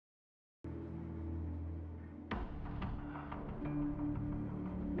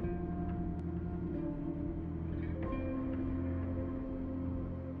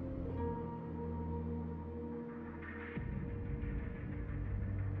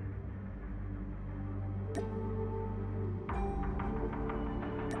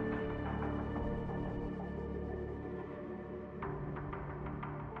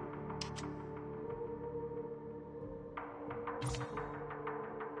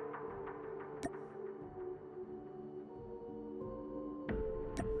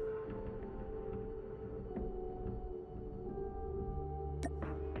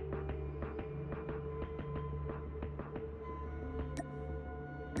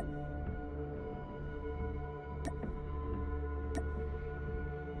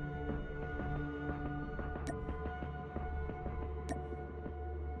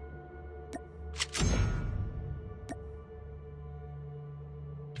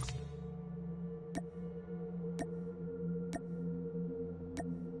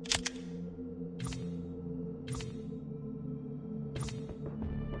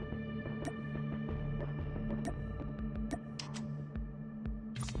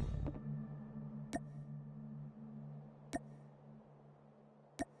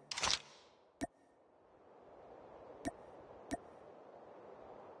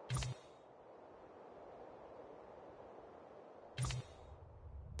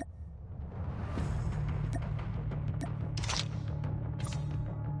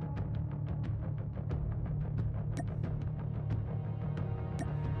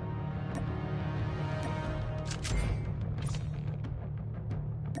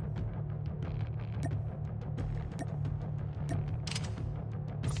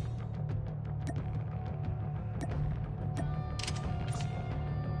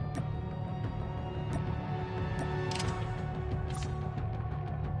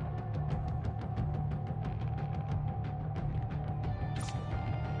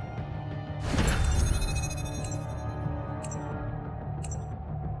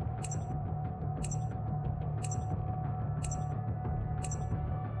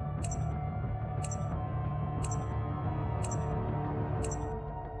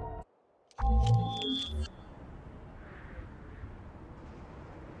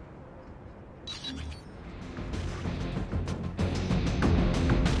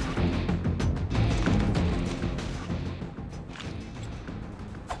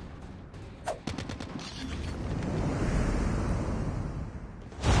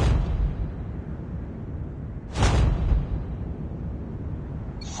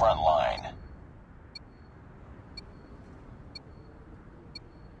Front line.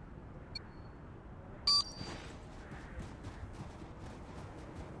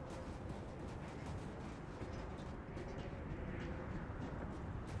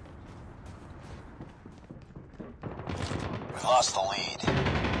 We lost the lead.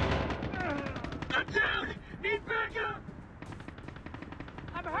 I'm down! Need backup!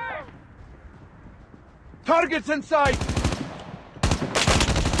 I'm hurt! Targets in sight!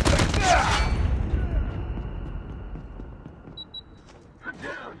 I'm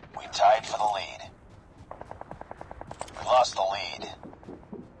down! We tied for the lead. We lost the lead.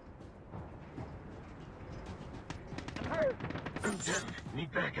 I'm hurt! I'm down.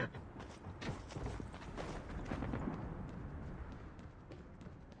 Need backup.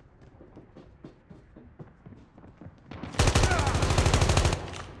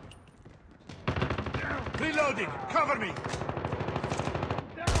 Reloading! Cover me!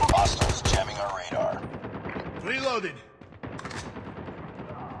 Hostiles jamming our radar. Reloading!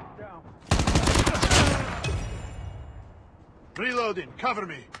 Reloading! Cover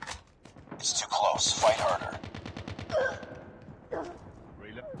me! It's too close. Fight harder.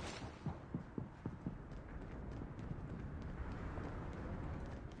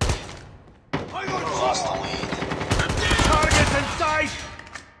 We lost the lead. Targets in sight!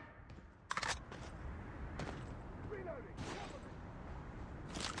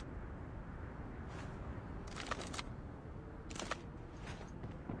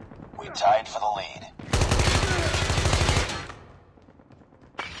 We tied for the lead.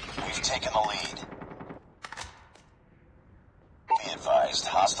 We've taken the lead. Be advised,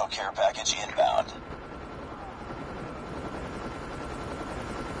 hostile care package inbound.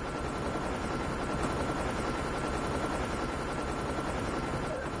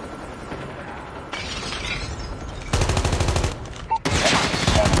 Enemies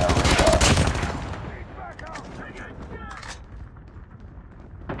jamming our radar.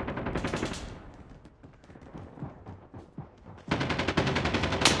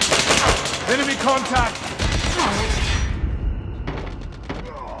 Enemy contact!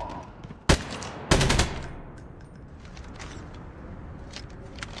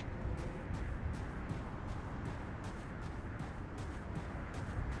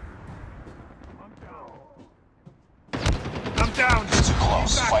 I'm down! It's too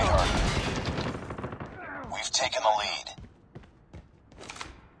close. Back Fight up. harder. We've taken the lead.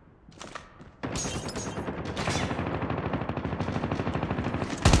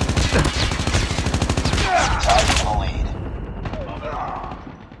 Tied for the lead.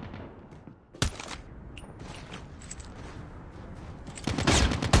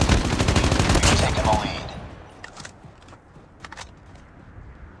 We've taken the lead.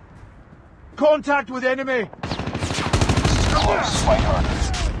 Contact with enemy! Close. Fight harder.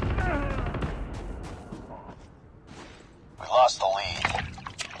 We lost the lead.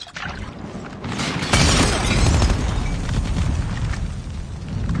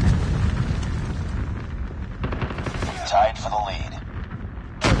 We tied for the lead.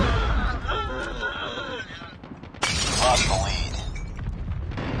 We lost the lead.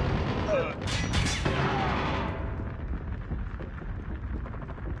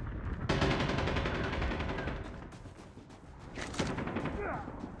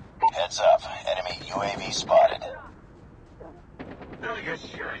 Heads up. Enemy UAV spotted. Now I got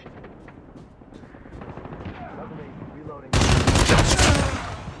shot.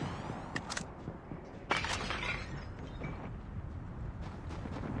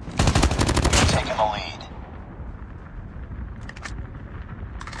 We've taken the lead.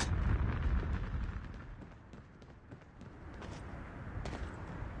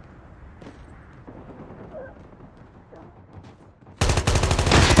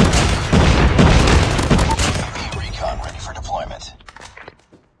 UAV recon ready for deployment.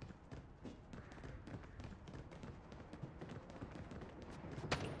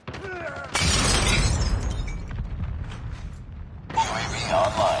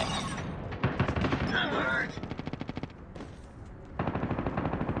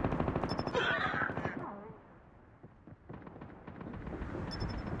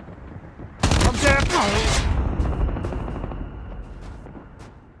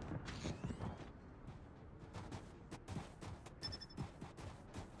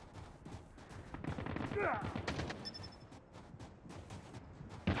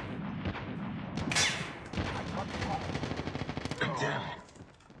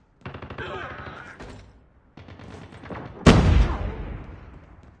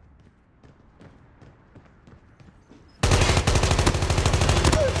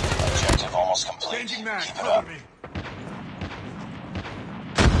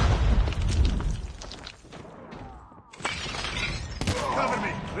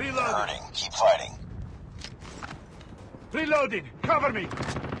 Reloading! Cover me!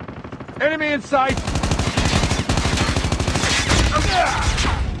 Enemy in sight! I'm hurt!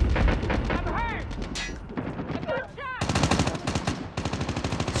 I got shot!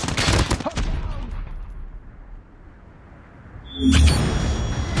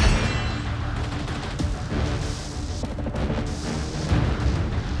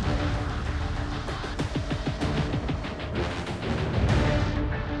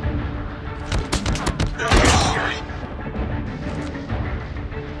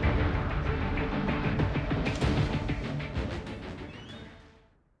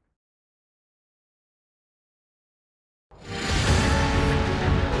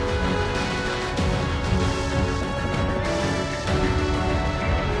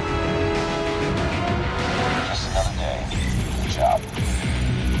 Just another day. Good job.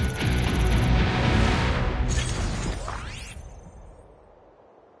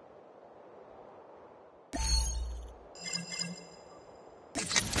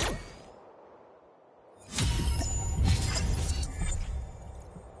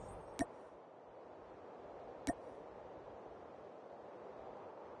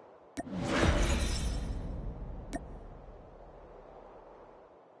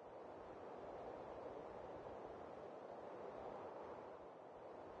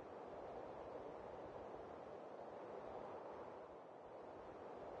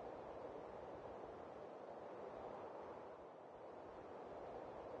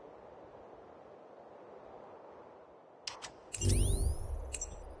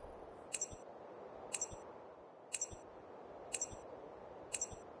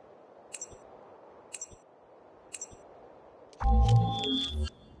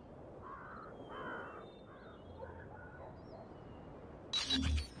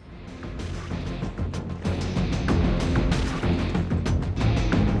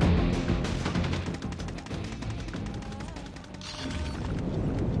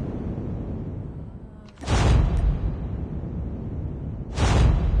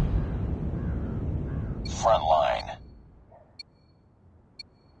 Front line.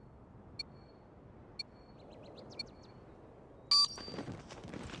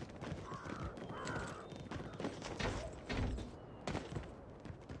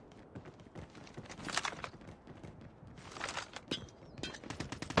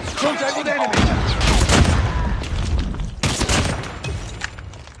 Contact with enemy!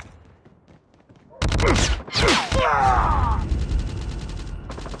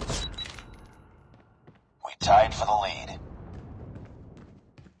 We tied for the lead.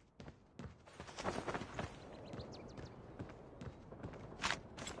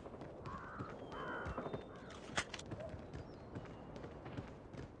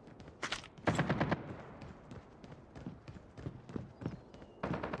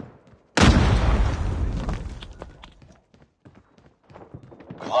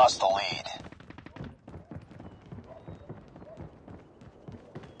 We lost the lead.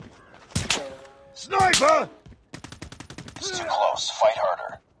 Sniper! It's too close. Fight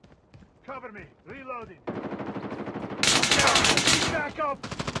harder. Cover me. Reloading. Back up!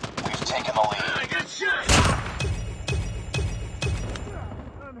 We've taken the lead. I got shot!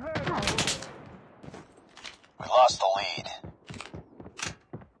 I'm hurt. We lost the lead.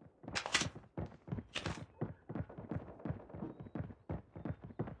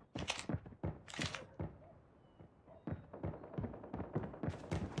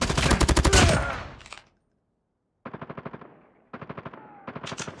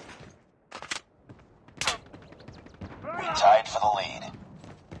 We tied for the lead.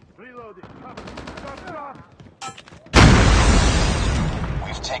 Reloading. Cover me. Stop.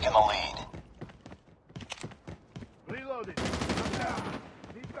 We've taken the lead. Reloading. I'm down.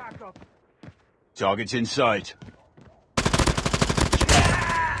 Need backup. Target's in sight.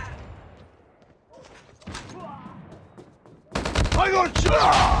 I got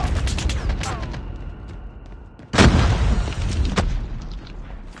shot!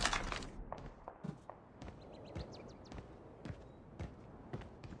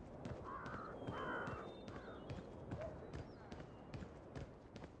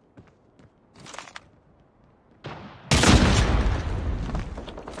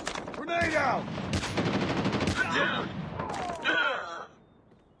 Grenade out! Down!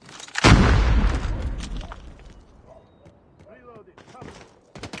 Reloading. Cover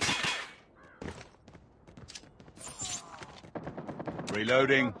me.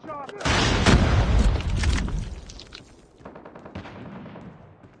 Reloading. Shot.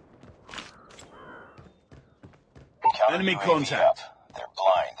 Counter Enemy UAV contact. up. They're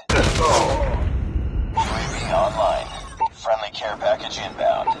blind. UAV online. Friendly care package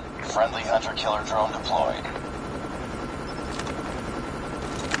inbound. Friendly hunter-killer drone deployed.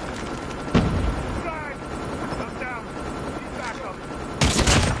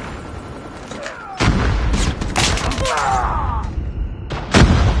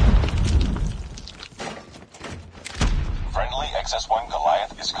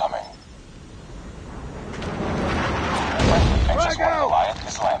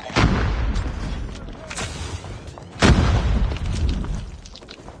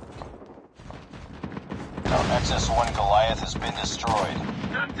 destroyed.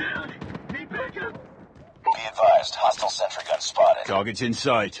 I'm down. Need backup. Be advised, hostile sentry gun spotted. Target's in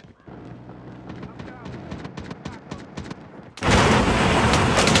sight.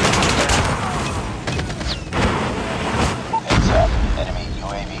 Heads up, enemy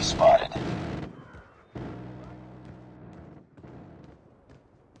UAV spotted.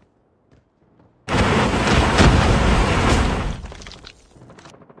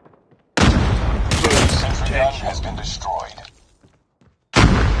 Sentry gun has been destroyed.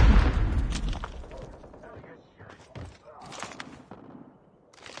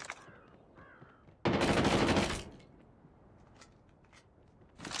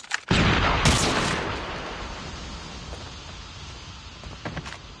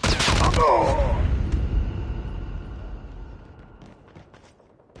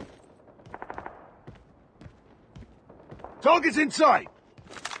 Target's in sight!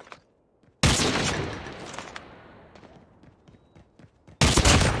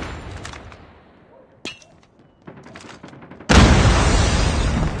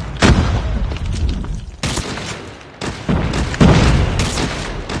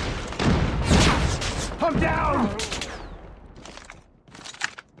 I'm down!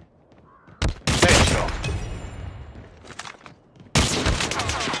 Headshot.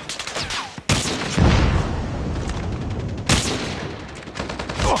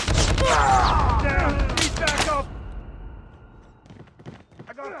 Down! Need backup!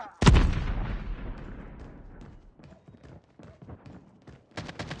 I got it!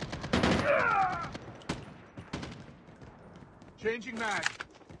 Changing mag.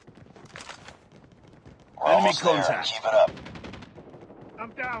 We're Enemy almost there. contact. Keep it up.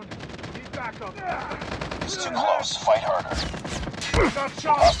 I'm down. Need backup. It's too close. Fight harder. Got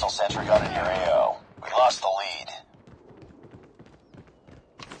shot. Hostile sentry gun in your AO. We lost the lead.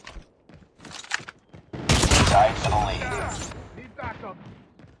 Tied for the lead. Need backup.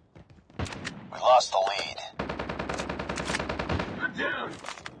 We lost the lead. I'm down.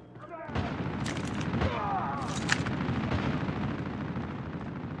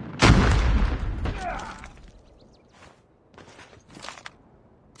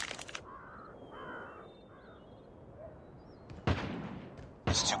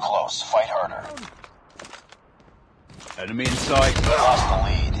 It's too close. Fight harder. Enemy in sight. We lost the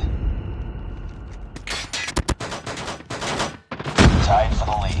lead. Tied for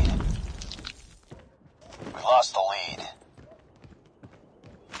the lead. We lost the lead.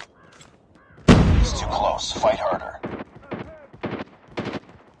 It's too close. Fight harder.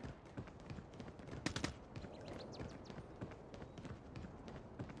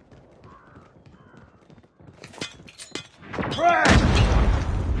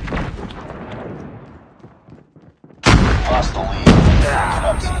 Lost the lead. Get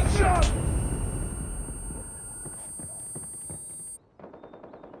up, team.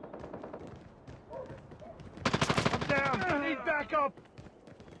 I'm down. Need backup.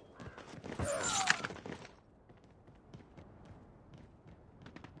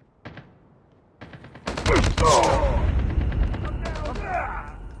 I'm down.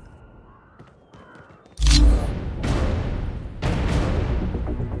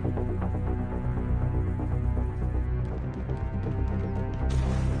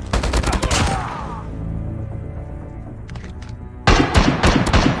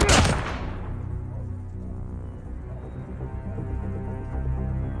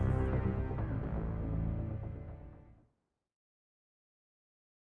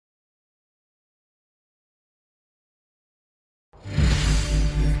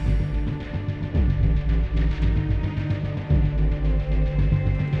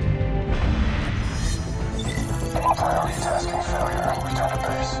 Priority tasking failure. Return to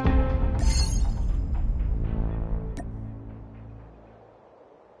base.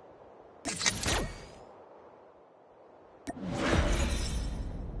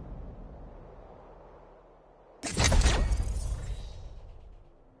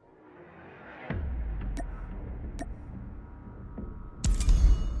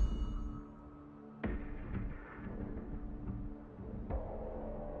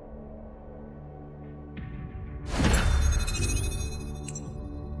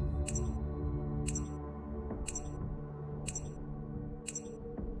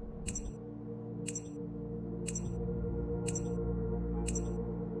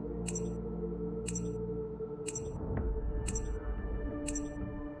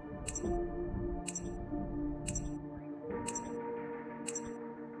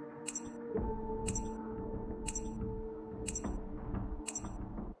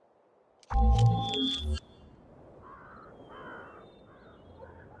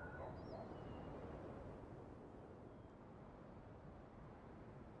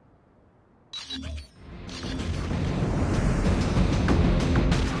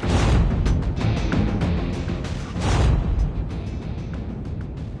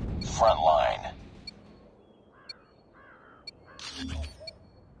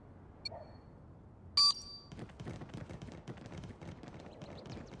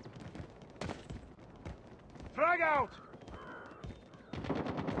 Frag out!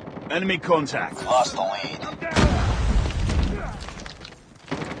 Enemy contact. Lost the lead. I'm down!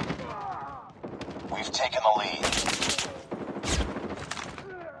 We've taken the lead.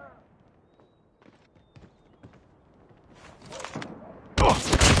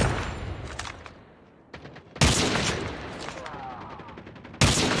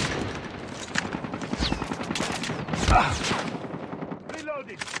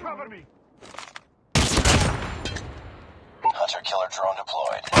 Reloading! Cover me! Hunter-killer drone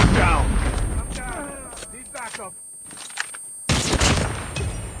deployed. I'm down. I'm down! Need backup!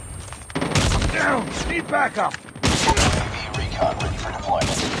 Down. Need backup. UAV recon ready for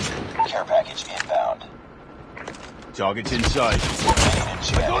deployment. Care package inbound. Target's in sight. Ready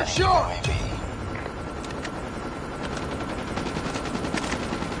to jet got into shot. UAV.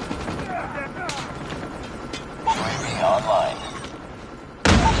 UAV online.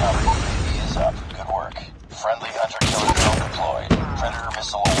 Counter UAV is up. Good work. Friendly hunter-killer drone deployed. Predator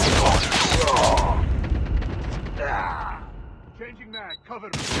missile awaiting orders. Changing mag, cover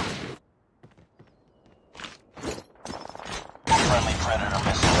me! Friendly Predator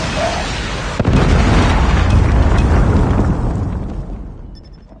missile inbound.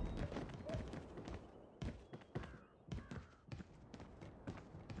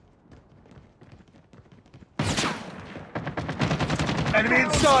 Enemy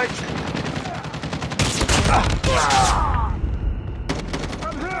in sight.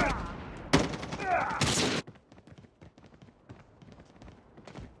 I'm hurt!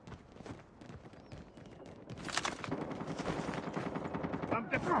 I'm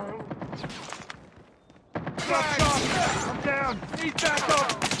down! Got shot! I'm down! Need backup!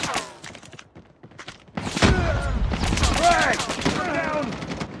 Frag. I'm down!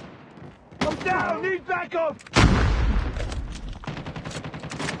 I'm down! Need backup!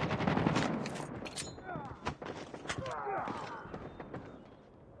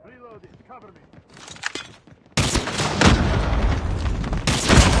 Reloading, cover me!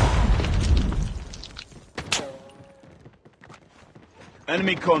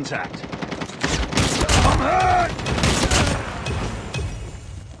 Enemy contact. I'm hurt.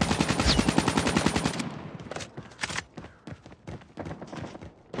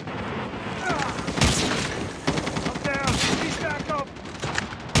 I'm down! Need backup!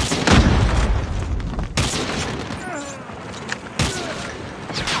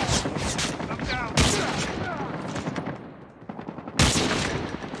 I'm down!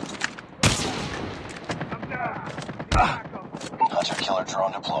 I'm down! Need backup! Hunter-killer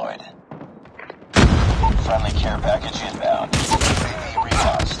drone deployed. Friendly care package inbound. UAV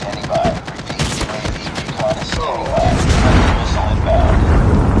recon standing by. Repeat, UAV recon is standing by. Friendly missile inbound.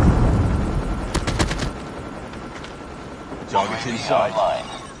 Target's in UAV sight. online.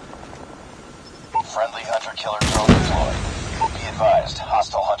 Friendly hunter-killer drone deployed. Be advised,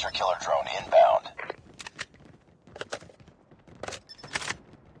 hostile hunter-killer drone inbound.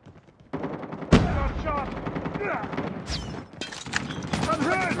 Got shot! I'm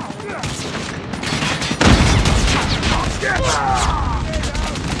hurt!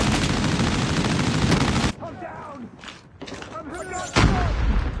 I'm down! I'm hurt!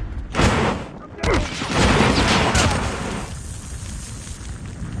 Got shot!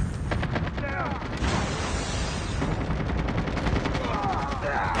 I'm down! I'm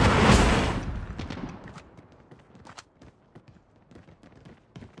down!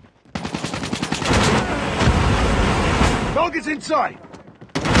 Target's in sight.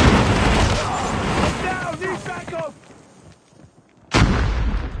 I'm down! Need backup!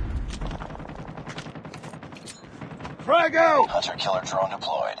 Frag out. Hunter-killer drone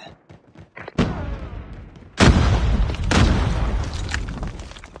deployed.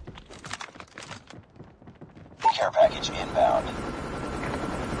 Care package inbound.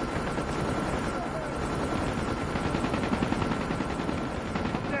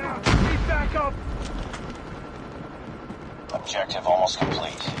 I'm down! Need backup! Objective almost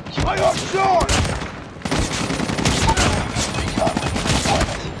complete. Keep I it got up. shot.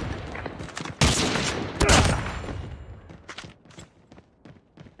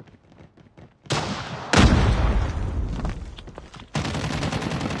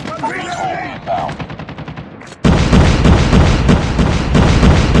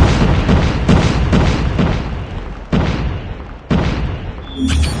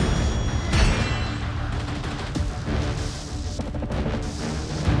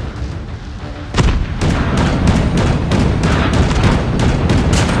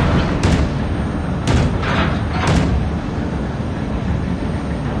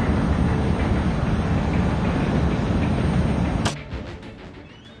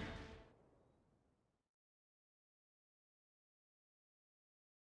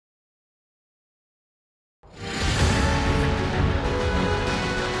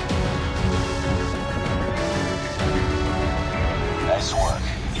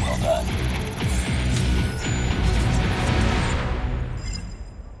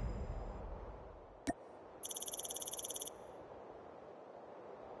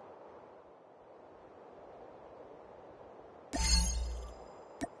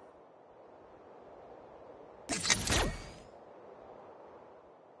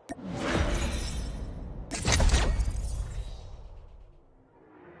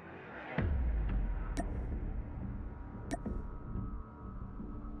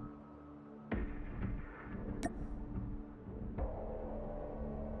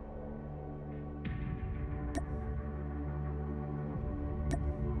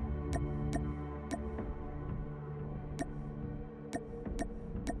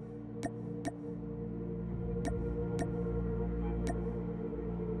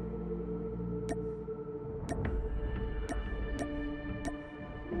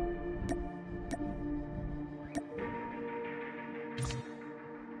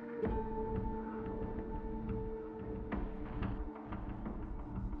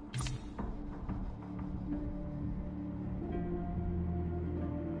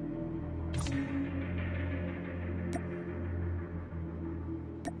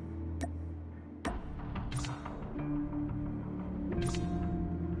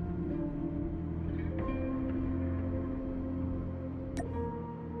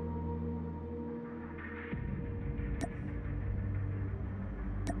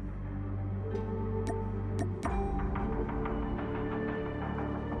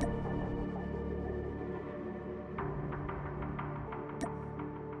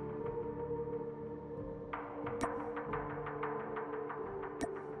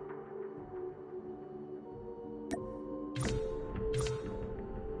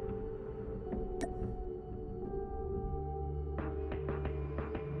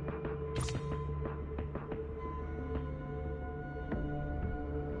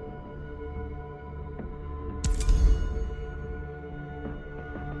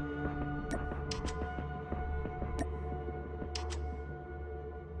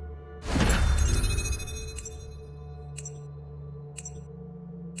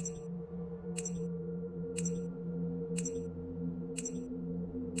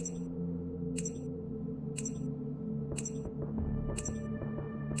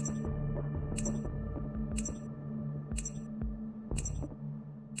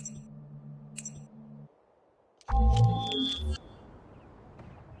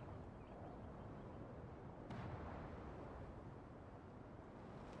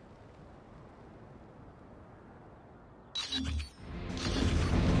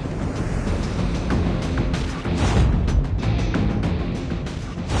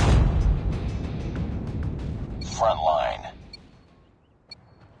 Front line.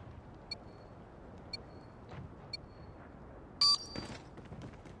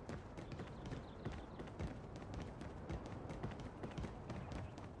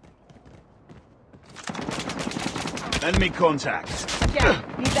 Enemy contact. Yeah,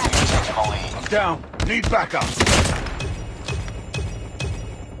 need that. Taking the lead. I'm down. Need backup.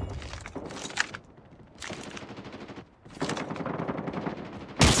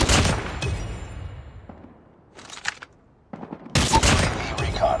 UAV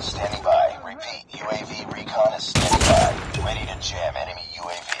recon standing by. Repeat, UAV recon is standing by. Ready to jam enemy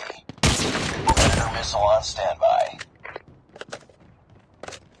UAV. Predator missile on standby.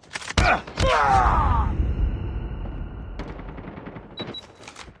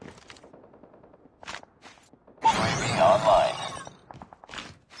 UAV online.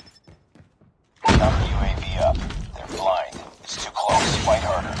 Counter UAV up. They're blind. It's too close. Fight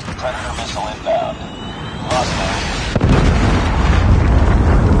harder. Predator missile inbound. Hostile.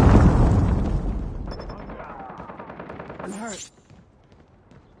 I'm hurt.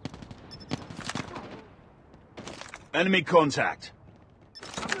 Enemy contact.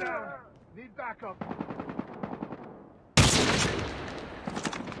 I'm down. Need backup.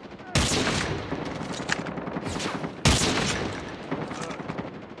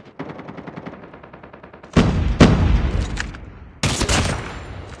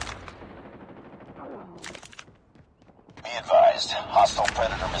 Be advised. Hostile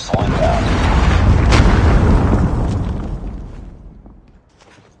Predator missile inbound.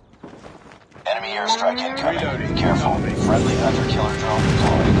 Enemy airstrike incoming. Reloading. Be careful. Friendly hunter-killer drone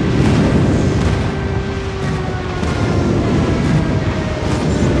deployed.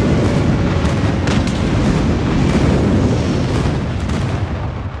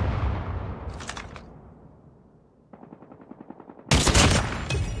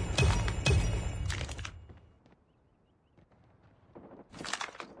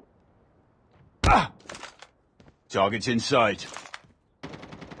 Target's in sight.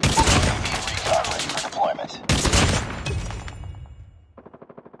 UAV recon ready for deployment.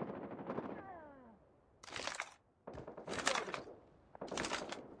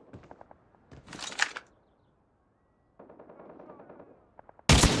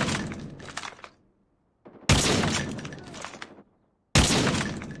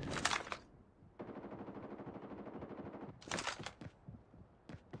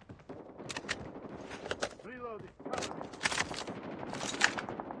 Reloading.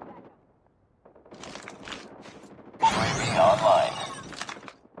 UAV online.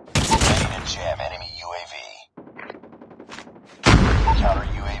 Ready to jam enemy UAV. Counter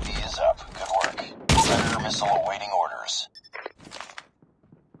UAV is up. Good work. Predator missile awaiting orders.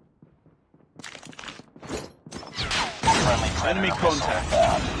 Friendly Predator Enemy missile contact.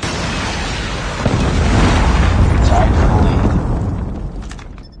 inbound. Tied for the lead.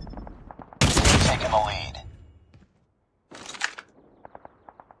 Taking the lead.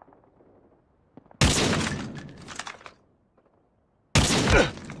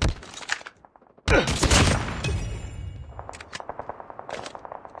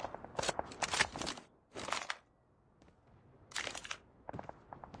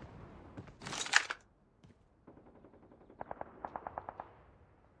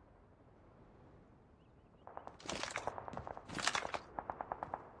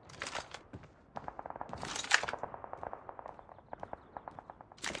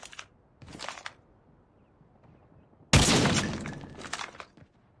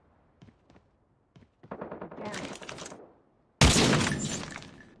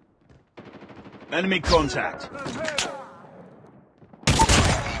 Enemy contact.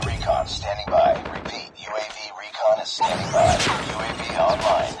 UAV recon standing by. Repeat, UAV recon is standing by. UAV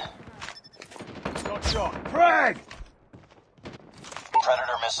online. Got shot. Frag!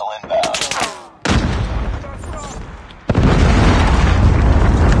 Predator missile inbound.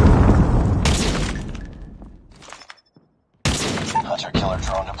 Hunter killer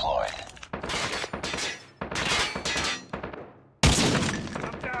drone deployed.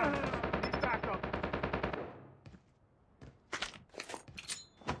 I'm down. Need backup.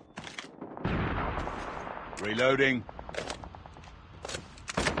 Reloading.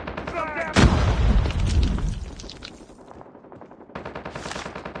 I'm down.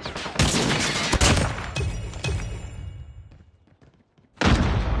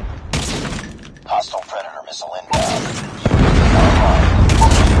 Hostile Predator missile inbound. UAV online.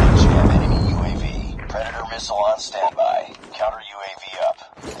 Jam enemy UAV. Predator missile on standby. Counter UAV up.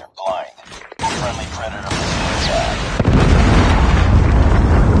 They're blind. Friendly Predator missile attack.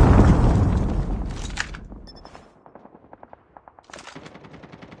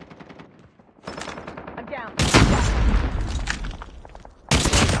 I'm down.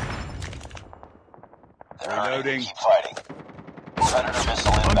 They're hurting. Reloading. Keep fighting. Predator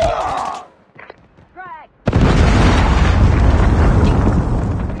missile inbound. Frag.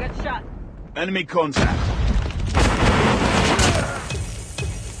 I got shot. Enemy contact.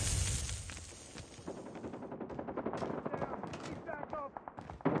 Need backup.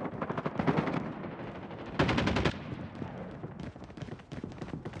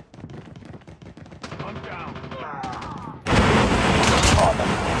 I'm down. On them.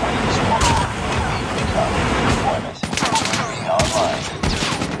 Waiting to swarm. UAV recon. Deployment. UAV online.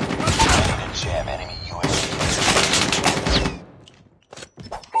 Ready to jam enemy UAV.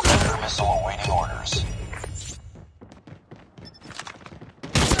 Predator missile awaiting orders.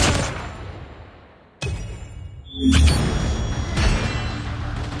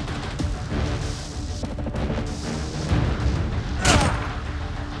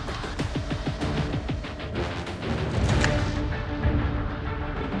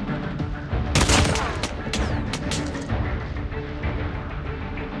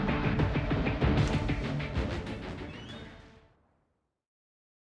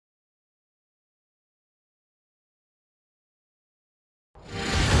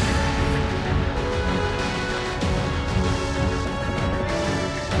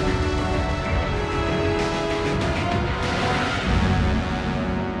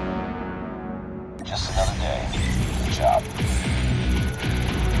 Just another day. Good job.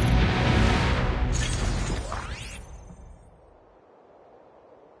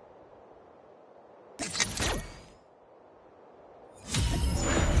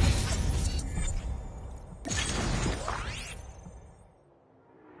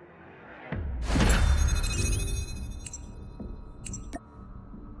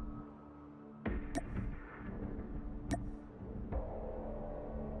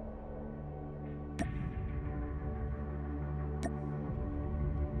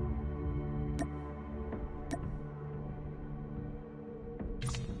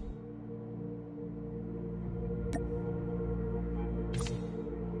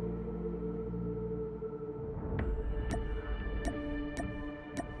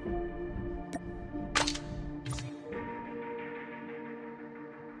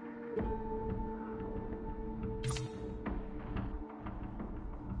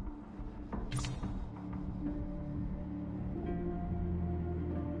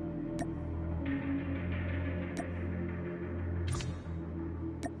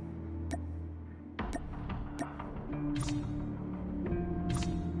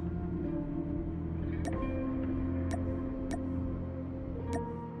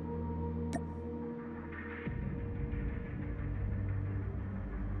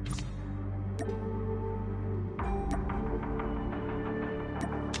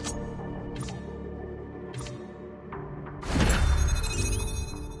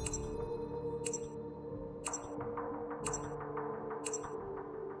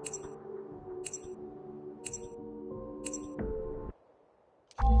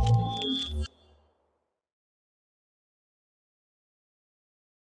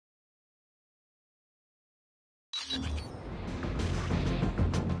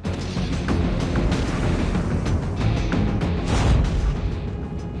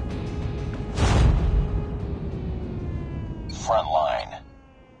 Front line.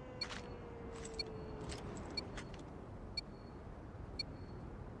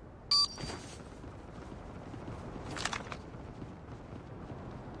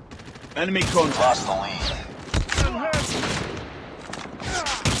 Enemy contact. Lost the lead. I'm hurt.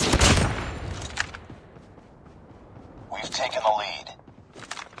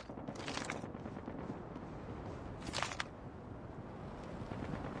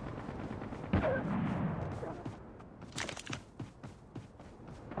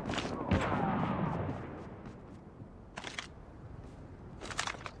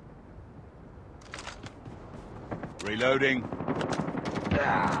 Reloading.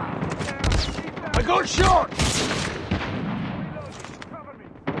 I got shot! Cover me.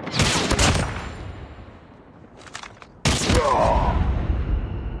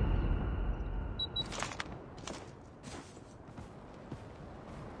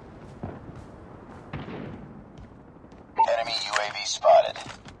 Enemy UAV spotted.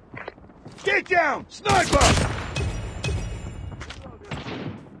 Get down! Sniper!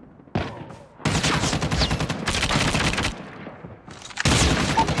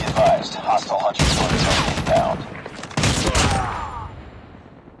 Be advised, hostile hunter killers inbound.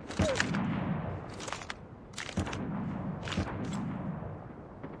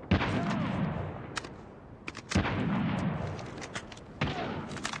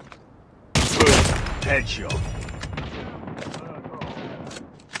 Headshot.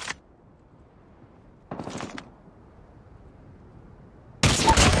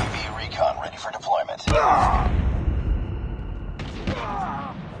 UAV recon ready for deployment.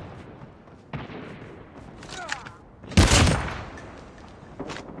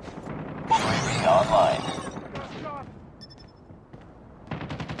 UAV online.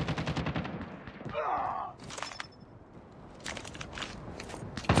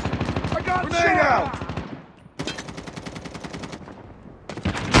 I got Grenade shot. out!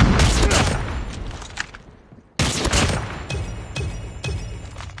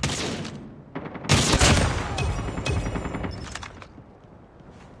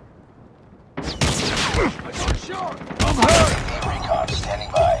 I got shot. I'm hurt! UAV recon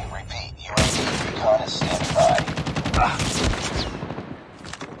standing by. Repeat, UAV recon is standing by.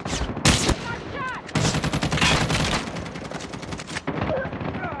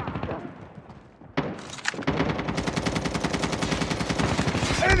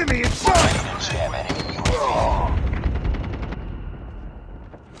 Enemy in sight! Ready to jam enemy UAV.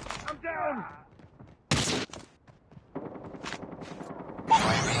 I'm down.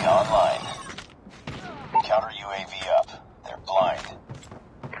 UAV online. Counter UAV up. They're blind.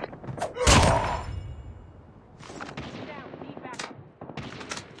 Down. Need backup.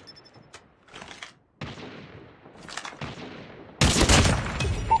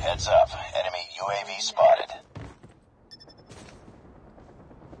 Heads up. Enemy UAV spotted.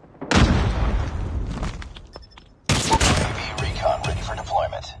 UAV recon ready for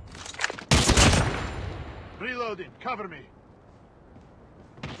deployment. Reloading. Cover me.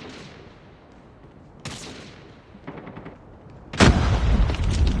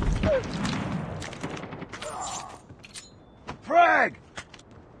 Frag!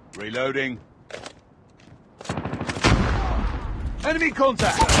 Reloading. Enemy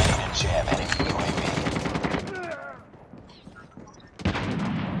contact! Ready to jam enemy UAV.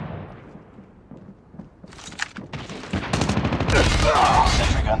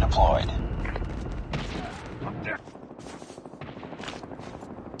 Sentry gun deployed.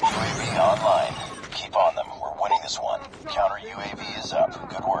 UAV online. Keep on them. We're winning this one. Counter UAV is up.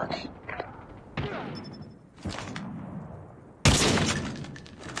 Good work.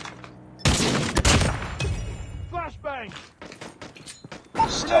 Flashbang.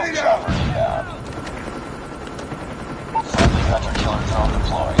 Stealth chopper inbound. Friendly hunter-killer drone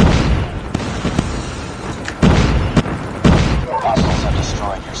deployed. Hostiles have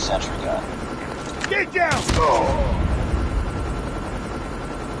destroyed your sentry gun. Get down!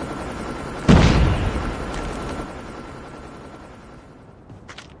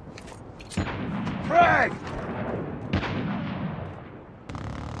 Frag!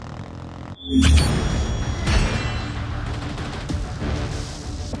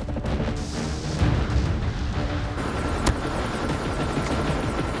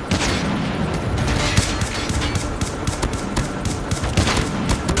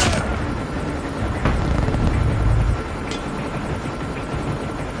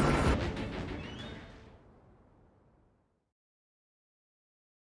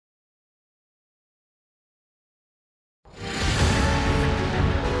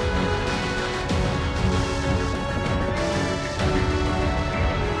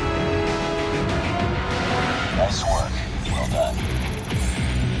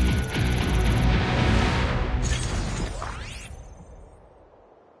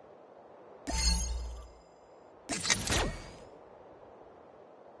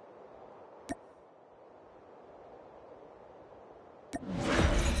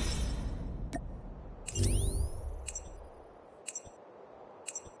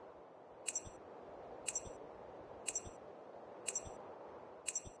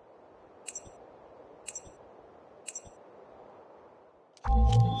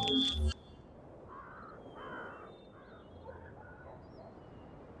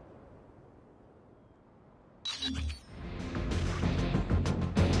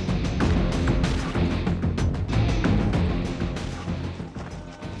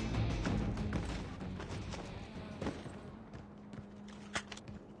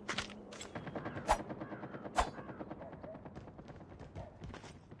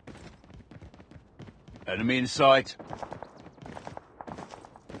 Enemy in sight.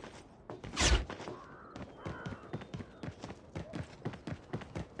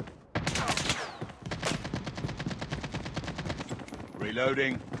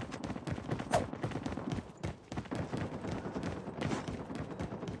 Reloading.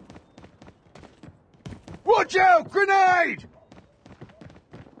 Watch out! Grenade!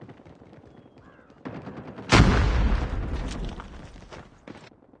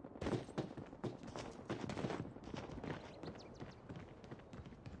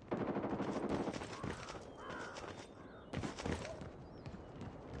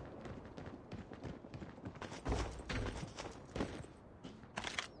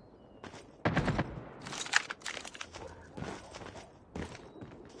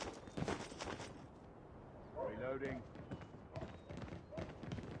 Reloading.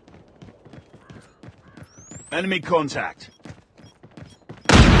 Enemy contact.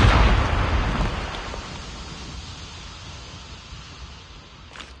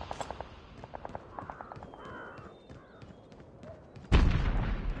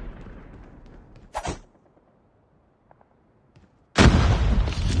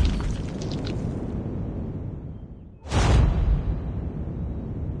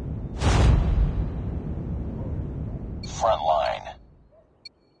 Front line.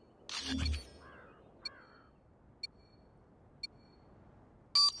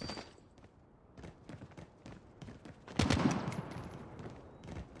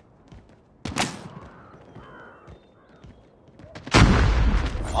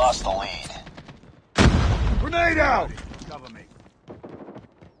 We lost the lead. Grenade out! Cover me.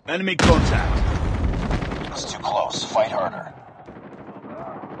 Enemy contact. It's too close. Fight harder.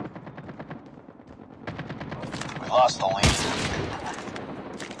 We lost the lead.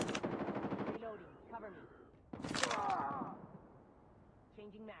 Reloading. Cover me.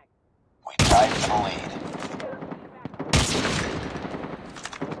 Changing mag. We tied for the lead.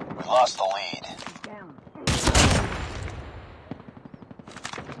 We lost the lead. Down.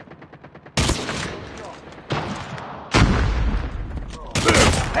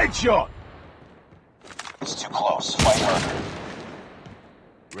 Headshot! It's too close. Fight harder.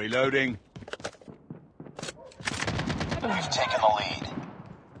 Reloading. We've taken the lead.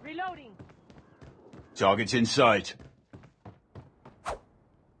 Reloading. Target's in sight. I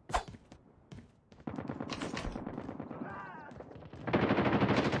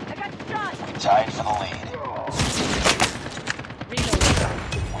got shot. We tied for the lead. Reloading.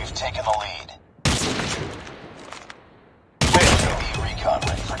 We've taken the lead. UAV recon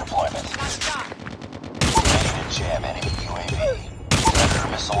ready for deployment. Got shot. Ready to jam enemy UAV. Predator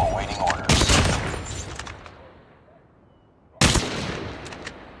missile awaiting orders.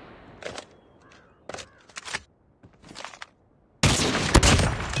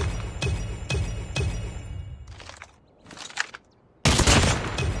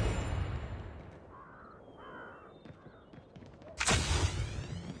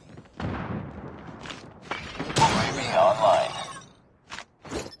 UAV online.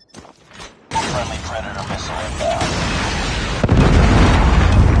 Friendly Predator missile inbound.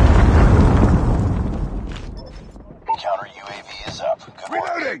 Counter UAV is up. Good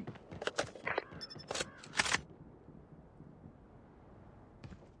work. Reloading!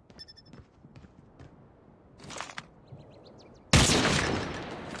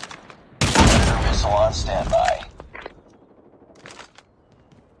 Predator missile on standby.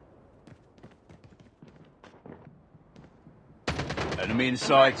 Enemy in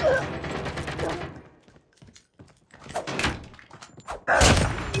sight.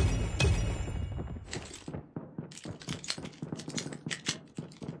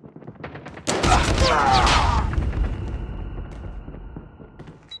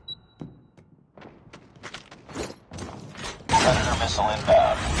 Predator missile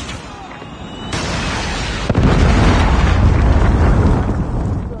inbound.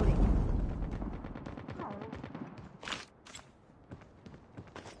 Reloading.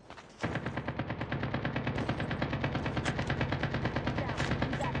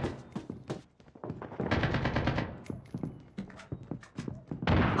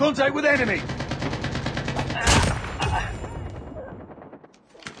 Contact with enemy!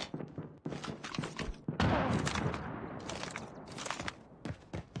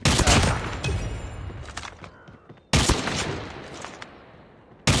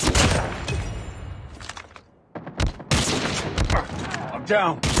 I'm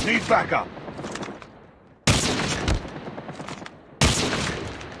down. Need backup.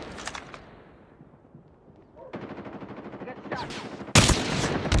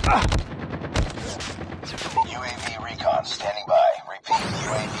 UAV recon standing by. Repeat,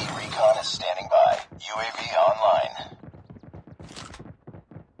 UAV recon is standing by. UAV online.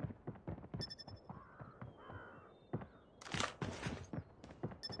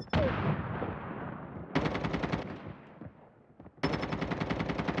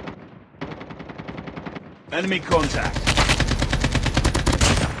 Enemy contact.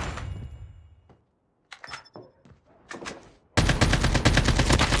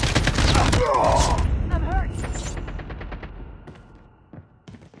 I'm hurt.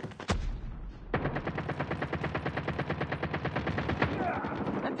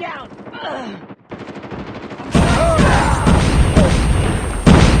 I'm down.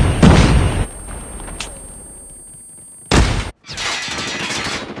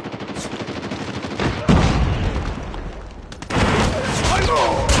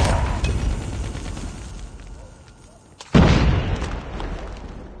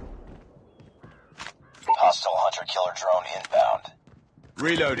 Hostile hunter-killer drone inbound.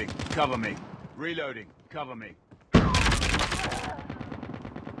 Reloading. Cover me. Reloading. Cover me.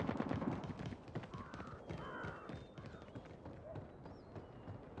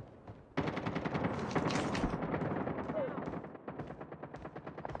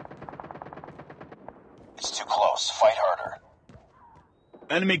 It's too close. Fight harder.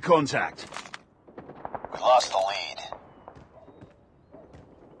 Enemy contact. We lost the lead.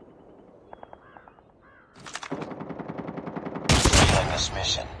 Failing this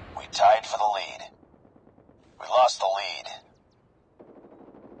mission. We tied for the lead. We lost the lead.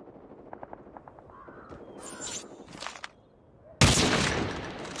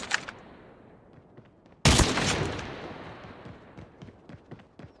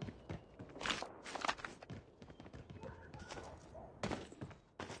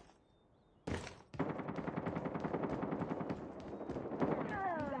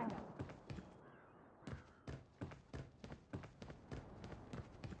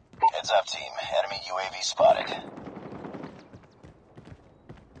 Heads up, team. Enemy UAV spotted.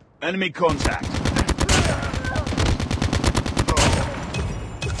 Enemy contact.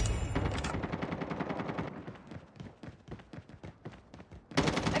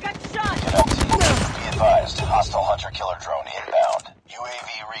 I got shot. Get up, team. Be advised. Hostile hunter-killer drone inbound.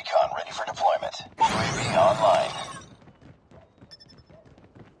 UAV recon ready for deployment. UAV online.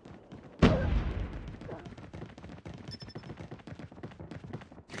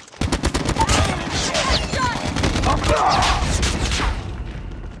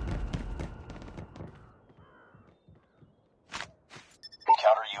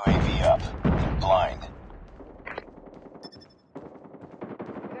 Counter UAV up. They're blind.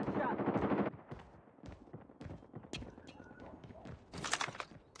 I got shot.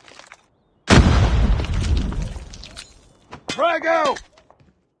 Frag out!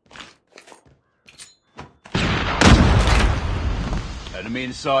 Enemy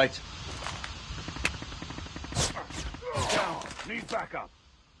in sight. Down. Need backup.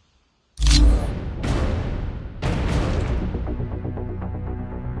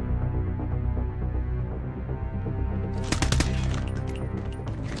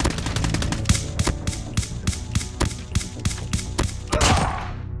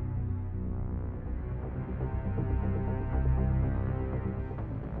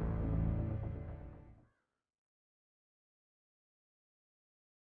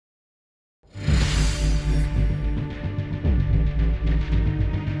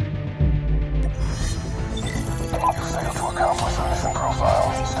 You failed to accomplish the mission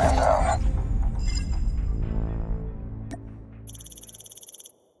profile. Stand down.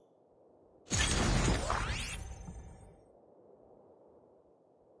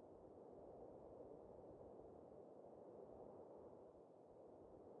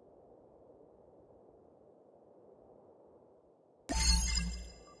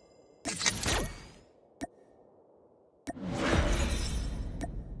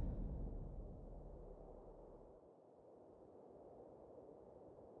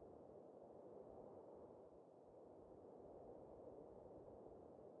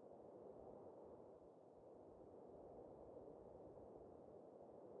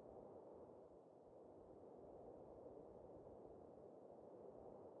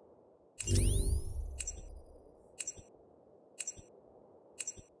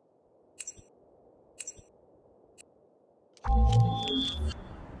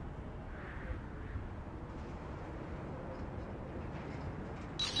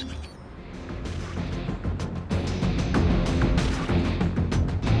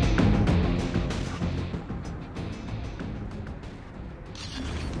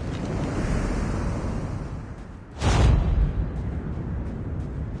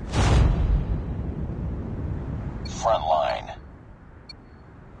 Front line.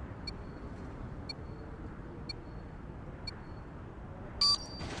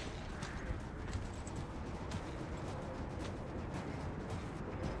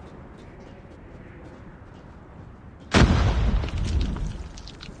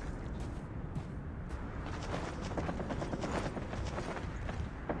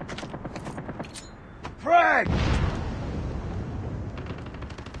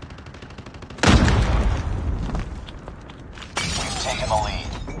 the lead.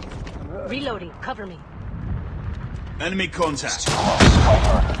 Reloading. Cover me. Enemy contact. Too close. Fight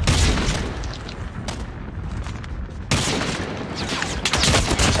harder.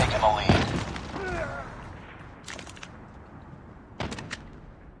 We've taken the lead.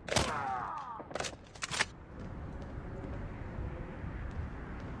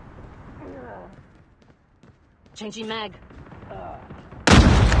 Changing mag.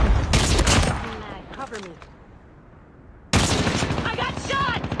 Changing mag. Cover me. I got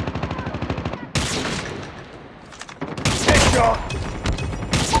shot! Headshot.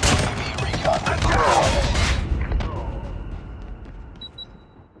 UAV recon deployed.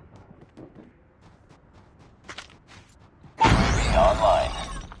 UAV online.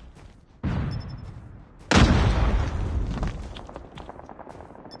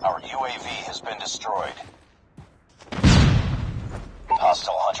 Our UAV has been destroyed.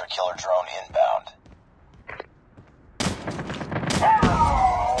 Hostile hunter-killer drone inbound.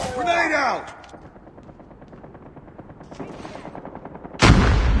 Grenade out.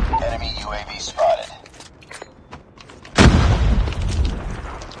 Enemy UAV spotted.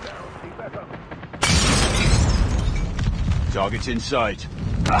 Target's in sight.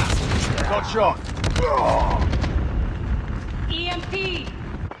 Got shot. EMP!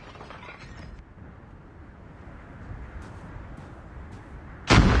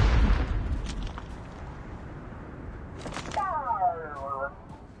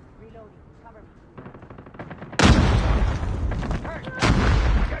 Reloading. Cover me.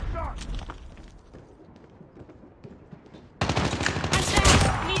 Get shot! I'm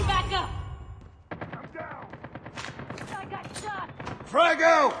down! Need backup! I'm down! I got shot! Frag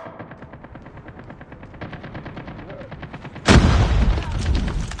out.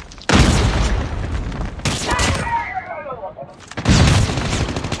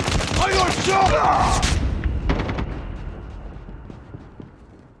 I got shot.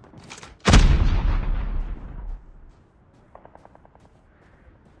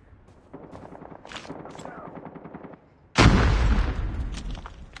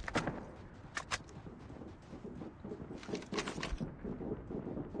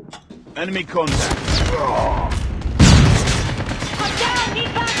 Enemy contact. I'm down!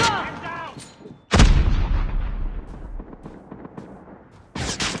 Need backup! I'm down!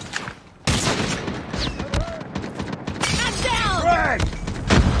 I'm down! Frag.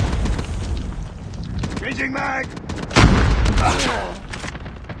 Changing mag.